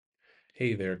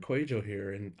Hey there, Quajo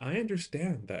here, and I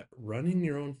understand that running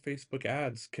your own Facebook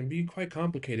ads can be quite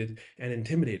complicated and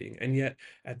intimidating, and yet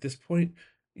at this point,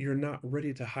 you're not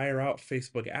ready to hire out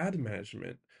Facebook ad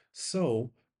management.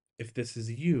 So, if this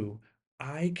is you,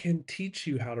 I can teach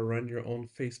you how to run your own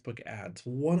Facebook ads,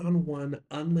 one-on-one,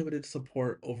 unlimited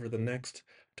support over the next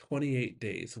 28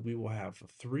 days. We will have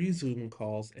 3 Zoom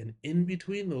calls, and in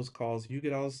between those calls, you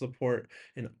get all the support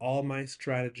and all my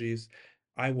strategies.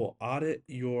 I will audit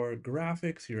your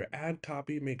graphics, your ad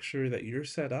copy, make sure that you're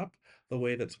set up the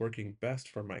way that's working best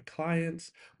for my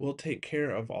clients. We'll take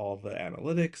care of all the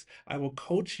analytics. I will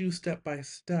coach you step by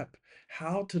step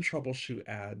how to troubleshoot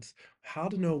ads, how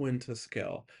to know when to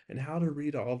scale, and how to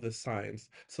read all the signs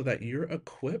so that you're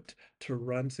equipped to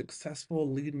run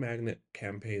successful lead magnet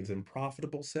campaigns and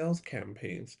profitable sales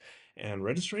campaigns and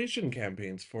registration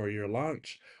campaigns for your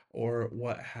launch or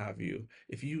what have you.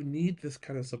 If you need this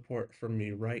kind of support from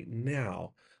me right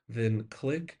now, then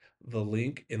click the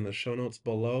link in the show notes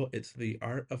below. It's the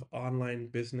Art of Online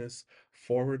Business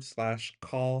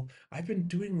 /call. I've been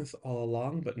doing this all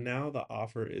along, but now the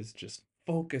offer is just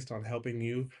focused on helping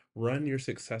you run your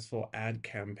successful ad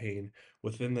campaign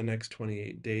within the next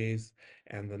 28 days,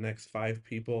 and the next 5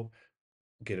 people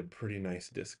get a pretty nice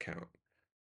discount.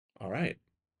 All right,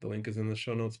 the link is in the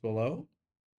show notes below.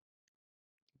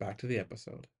 Back to the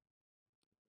episode.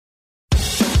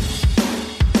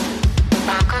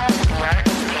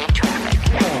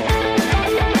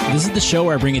 This is the show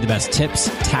where I bring you the best tips,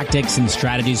 tactics, and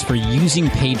strategies for using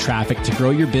paid traffic to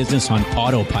grow your business on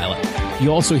autopilot.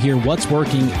 You also hear what's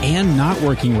working and not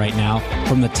working right now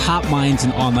from the top minds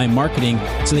in online marketing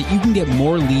so that you can get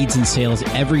more leads and sales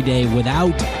every day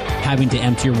without having to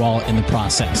empty your wallet in the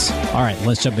process. All right,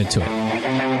 let's jump into it.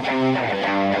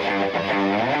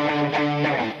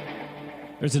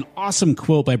 There's an awesome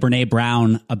quote by Brené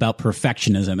Brown about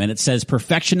perfectionism, and it says,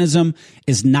 perfectionism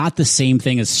is not the same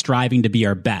thing as striving to be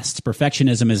our best.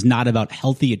 Perfectionism is not about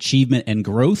healthy achievement and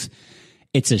growth.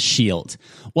 It's a shield.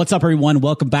 What's up, everyone?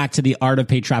 Welcome back to the Art of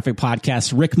Paid Traffic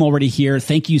podcast. Rick Mulready here.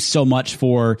 Thank you so much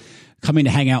for coming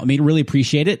to hang out with me. Really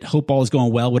appreciate it. Hope all is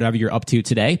going well, whatever you're up to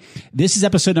today. This is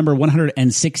episode number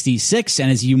 166.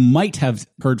 And as you might have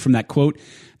heard from that quote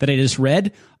that I just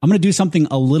read, I'm going to do something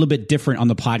a little bit different on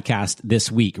the podcast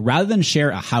this week. Rather than share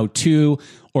a how-to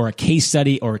or a case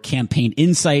study or campaign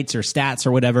insights or stats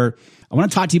or whatever, I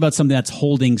want to talk to you about something that's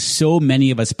holding so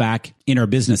many of us back in our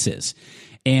businesses.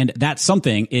 And that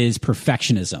something is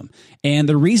perfectionism. And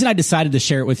the reason I decided to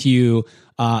share it with you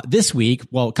this week,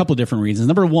 well, a couple of different reasons.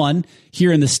 Number one,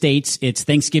 here in the States, it's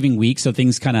Thanksgiving week, so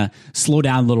things kind of slow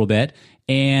down a little bit.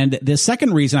 And the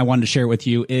second reason I wanted to share it with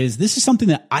you is this is something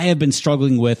that I have been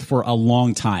struggling with for a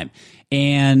long time.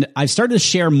 And I've started to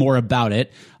share more about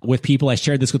it with people. I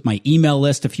shared this with my email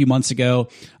list a few months ago,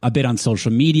 a bit on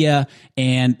social media.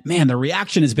 And man, the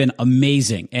reaction has been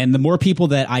amazing. And the more people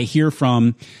that I hear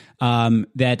from,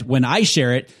 that when I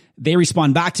share it, they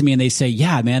respond back to me and they say,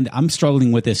 yeah, man, I'm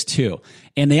struggling with this too.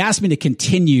 And they asked me to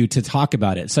continue to talk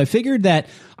about it. So I figured that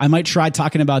I might try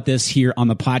talking about this here on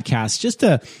the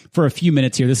podcast for a few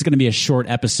minutes here. This is going to be a short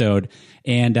episode.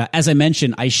 And as I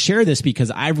mentioned, I share this because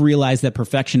I've realized that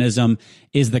perfectionism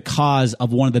is the cause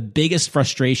of one of the biggest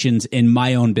frustrations in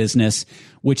my own business,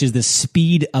 which is the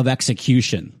speed of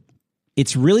execution.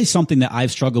 It's really something that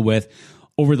I've struggled with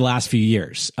over the last few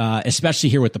years, especially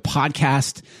here with the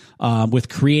podcast, with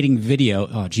creating video.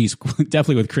 Oh, geez,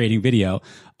 definitely with creating video,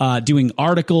 doing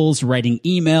articles, writing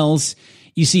emails.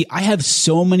 You see, I have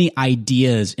so many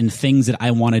ideas and things that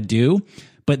I want to do,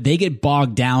 but they get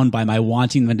bogged down by my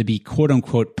wanting them to be quote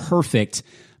unquote perfect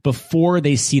before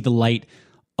they see the light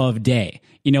of day.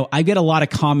 You know, I get a lot of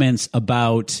comments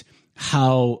about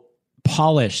how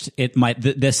polished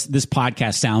this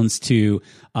podcast sounds to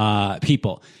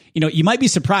people. You know, you might be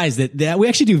surprised that we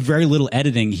actually do very little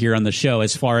editing here on the show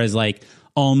as far as like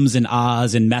ums and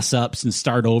ahs and mess ups and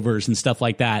start overs and stuff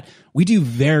like that. We do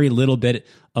very little bit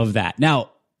of that.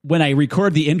 Now, when I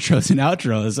record the intros and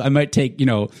outros, I might take,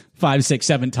 5, 6,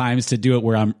 7 times to do it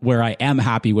where I am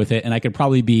happy with it. And I could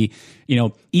probably be,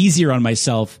 easier on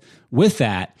myself with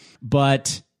that.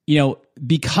 But,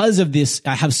 because of this,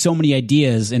 I have so many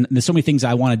ideas and there's so many things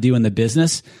I want to do in the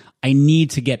business. I need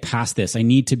to get past this. I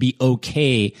need to be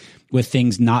okay with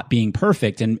things not being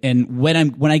perfect. And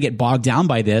when I get bogged down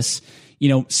by this,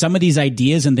 some of these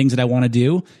ideas and things that I want to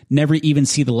do never even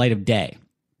see the light of day.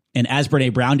 And as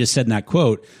Brené Brown just said in that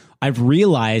quote, I've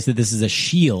realized that this is a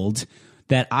shield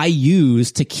that I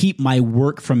use to keep my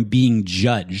work from being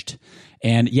judged.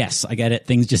 And yes, I get it.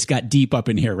 Things just got deep up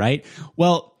in here, right?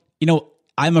 Well,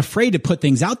 I'm afraid to put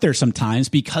things out there sometimes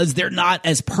because they're not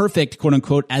as perfect, quote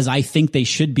unquote, as I think they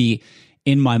should be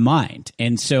in my mind.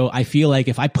 And so I feel like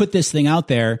if I put this thing out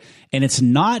there and it's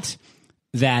not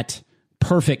that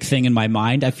perfect thing in my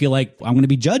mind, I feel like I'm going to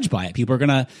be judged by it. People are going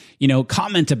to,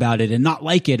 comment about it and not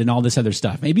like it and all this other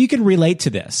stuff. Maybe you can relate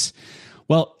to this.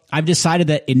 Well, I've decided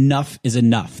that enough is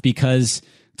enough, because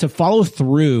to follow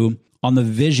through on the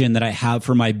vision that I have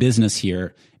for my business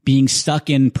here, being stuck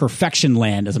in perfection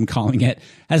land, as I'm calling it,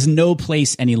 has no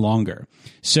place any longer.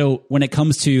 So when it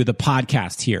comes to the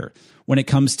podcast here, when it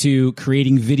comes to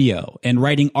creating video and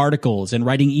writing articles and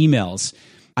writing emails,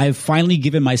 I've finally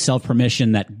given myself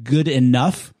permission that good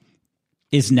enough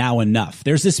is now enough.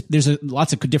 There's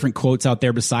lots of different quotes out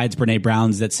there besides Brene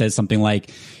Brown's that says something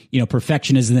like,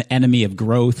 perfection is the enemy of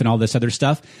growth and all this other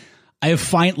stuff.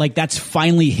 That's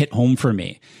finally hit home for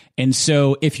me. And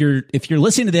so if you're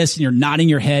listening to this and you're nodding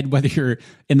your head, whether you're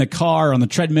in the car, on the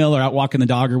treadmill, or out walking the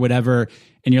dog or whatever,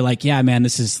 and you're like, yeah, man,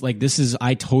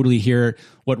 I totally hear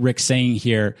what Rick's saying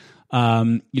here.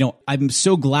 I'm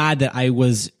so glad that I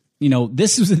was,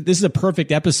 this is a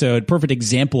perfect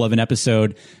example of an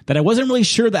episode that I wasn't really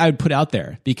sure that I would put out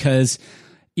there, because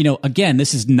again,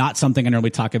 this is not something I normally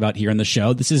talk about here on the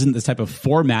show. This isn't the type of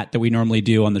format that we normally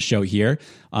do on the show here.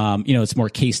 It's more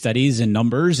case studies and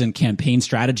numbers and campaign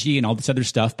strategy and all this other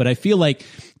stuff. But I feel like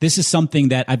this is something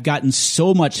that I've gotten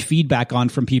so much feedback on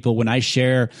from people when I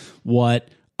share what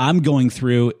I'm going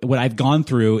through, what I've gone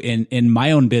through in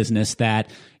my own business, that,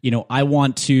 I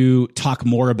want to talk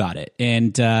more about it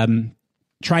and,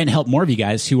 try and help more of you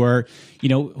guys who are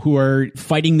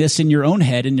fighting this in your own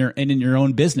head and in your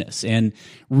own business. And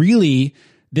really,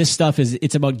 this stuff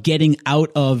it's about getting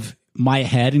out of my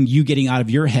head and you getting out of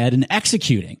your head and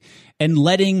executing and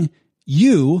letting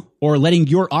you, or letting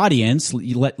your audience,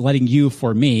 letting you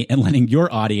for me and letting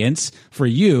your audience for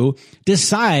you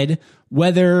decide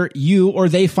whether you or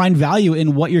they find value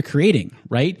in what you're creating,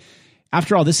 right?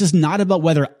 After all, this is not about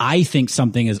whether I think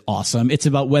something is awesome. It's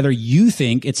about whether you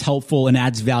think it's helpful and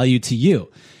adds value to you.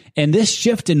 And this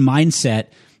shift in mindset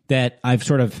that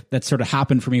that's sort of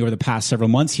happened for me over the past several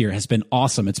months here has been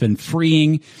awesome. It's been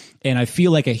freeing, and I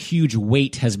feel like a huge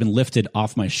weight has been lifted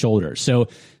off my shoulders. So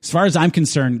as far as I'm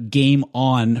concerned, game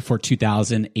on for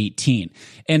 2018.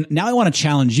 And now I want to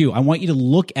challenge you. I want you to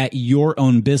look at your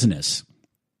own business.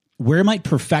 Where might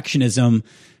perfectionism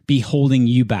be holding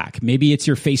you back? Maybe it's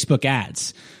your Facebook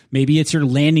ads. Maybe it's your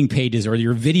landing pages or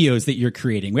your videos that you're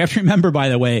creating. We have to remember, by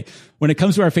the way, when it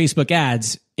comes to our Facebook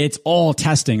ads, it's all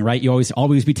testing, right? You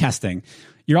always be testing.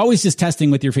 You're always just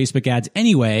testing with your Facebook ads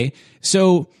anyway.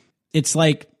 So it's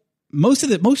like most of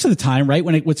the time, right?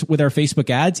 With our Facebook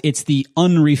ads, it's the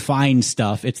unrefined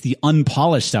stuff. It's the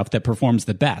unpolished stuff that performs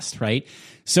the best, right?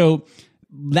 So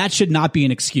that should not be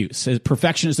an excuse.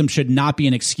 Perfectionism should not be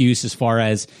an excuse as far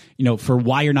as, for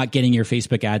why you're not getting your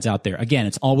Facebook ads out there. Again,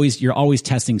 you're always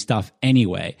testing stuff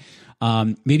anyway.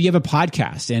 Maybe you have a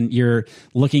podcast and you're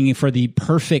looking for the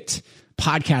perfect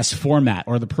podcast format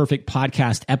or the perfect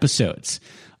podcast episodes.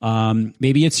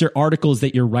 Maybe it's your articles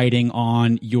that you're writing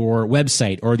on your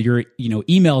website, or your,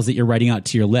 emails that you're writing out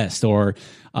to your list, or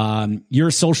your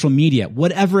social media,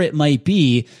 whatever it might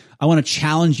be. I want to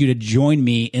challenge you to join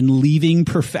me in leaving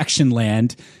perfection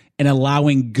land and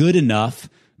allowing good enough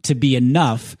to be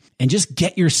enough, and just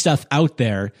get your stuff out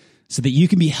there so that you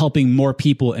can be helping more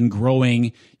people and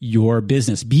growing your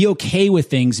business. Be okay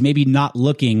with things maybe not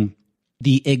looking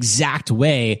the exact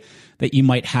way that you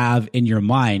might have in your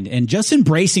mind, and just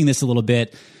embracing this a little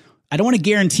bit. I don't want to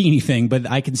guarantee anything, but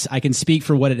I can speak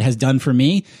for what it has done for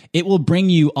me. It will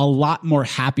bring you a lot more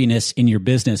happiness in your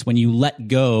business when you let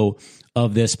go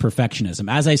of this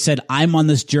perfectionism. As I said, I'm on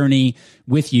this journey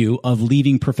with you of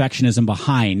leaving perfectionism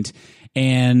behind.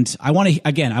 And I want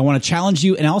to challenge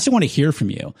you, and I also want to hear from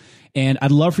you. And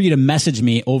I'd love for you to message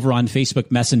me over on Facebook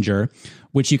Messenger,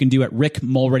 which you can do at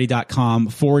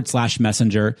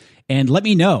rickmulready.com/messenger. And let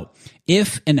me know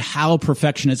if and how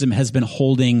perfectionism has been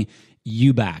holding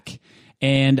you back.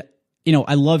 And,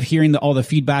 I love hearing all the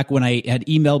feedback. When I had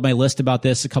emailed my list about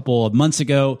this a couple of months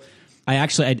ago,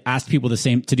 I'd asked people to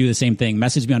do the same thing.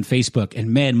 Message me on Facebook,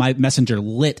 and man, my messenger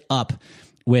lit up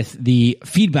with the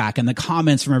feedback and the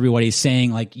comments from everybody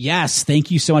saying like, yes,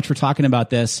 thank you so much for talking about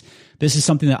this. This is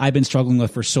something that I've been struggling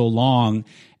with for so long.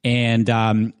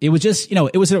 And it was just,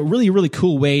 it was a really, really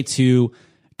cool way to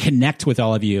connect with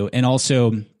all of you, and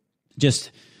also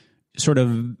just sort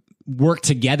of work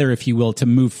together, if you will, to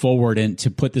move forward and to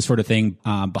put this sort of thing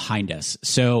behind us.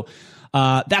 So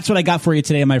that's what I got for you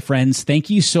today, my friends. Thank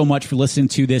you so much for listening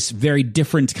to this very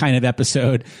different kind of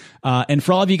episode. And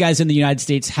for all of you guys in the United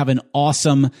States, have an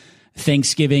awesome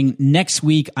Thanksgiving. Next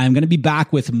week, I'm going to be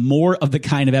back with more of the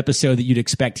kind of episode that you'd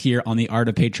expect here on the Art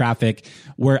of Paid Traffic,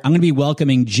 where I'm going to be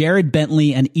welcoming Jared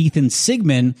Bentley and Ethan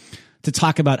Sigmund to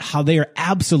talk about how they are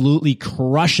absolutely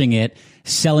crushing it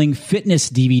selling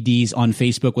fitness DVDs on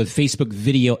Facebook with Facebook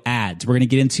video ads. We're going to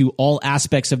get into all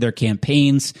aspects of their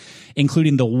campaigns,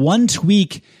 including the one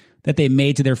tweak that they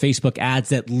made to their Facebook ads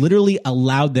that literally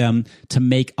allowed them to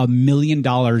make $1 million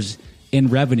in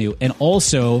revenue. And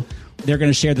also, they're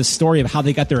going to share the story of how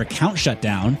they got their account shut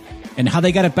down and how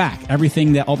they got it back.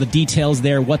 Everything, that all the details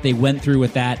there, what they went through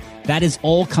with that. That is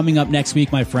all coming up next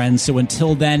week, my friends. So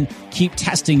until then, keep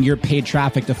testing your paid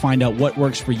traffic to find out what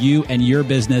works for you and your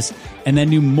business, and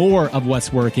then do more of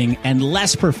what's working and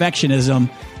less perfectionism.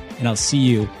 And I'll see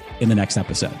you in the next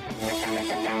episode.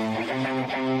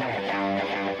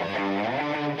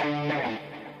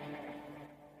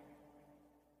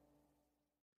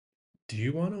 Do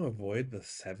you want to avoid the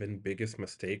 7 biggest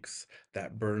mistakes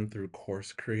that burn through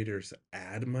course creators'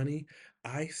 ad money?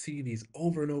 I see these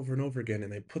over and over and over again,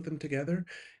 and I put them together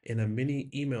in a mini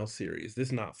email series. This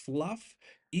is not fluff.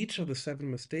 Each of the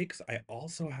 7 mistakes, I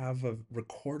also have a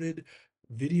recorded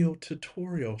video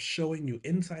tutorial showing you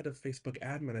inside of Facebook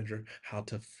Ad Manager how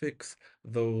to fix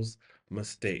those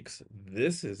mistakes.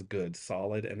 This is good,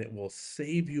 solid, and it will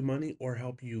save you money or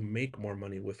help you make more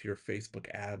money with your Facebook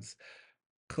ads.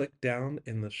 Click down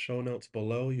in the show notes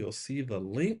below. You'll see the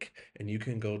link and you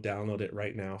can go download it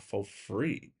right now for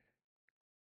free.